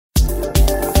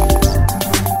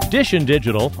Dish and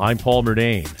Digital, I'm Paul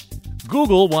Murnane.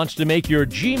 Google wants to make your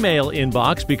Gmail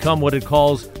inbox become what it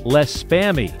calls less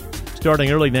spammy.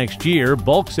 Starting early next year,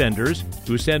 bulk senders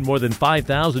who send more than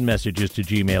 5,000 messages to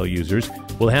Gmail users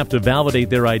will have to validate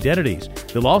their identities.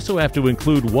 They'll also have to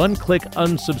include one-click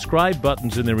unsubscribe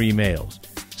buttons in their emails.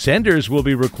 Senders will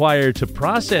be required to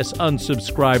process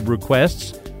unsubscribe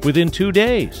requests within 2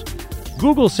 days.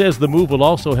 Google says the move will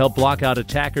also help block out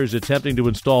attackers attempting to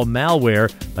install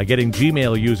malware by getting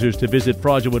Gmail users to visit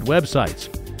fraudulent websites.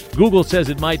 Google says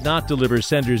it might not deliver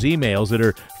senders emails that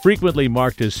are frequently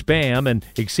marked as spam and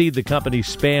exceed the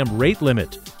company's spam rate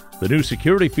limit. The new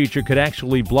security feature could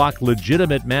actually block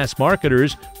legitimate mass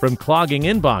marketers from clogging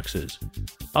inboxes.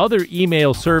 Other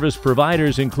email service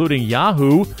providers, including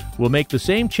Yahoo, will make the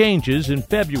same changes in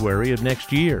February of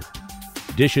next year.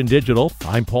 Dish and Digital,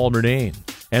 I'm Paul Murnane.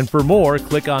 And for more,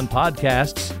 click on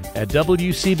podcasts at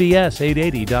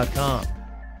WCBS880.com.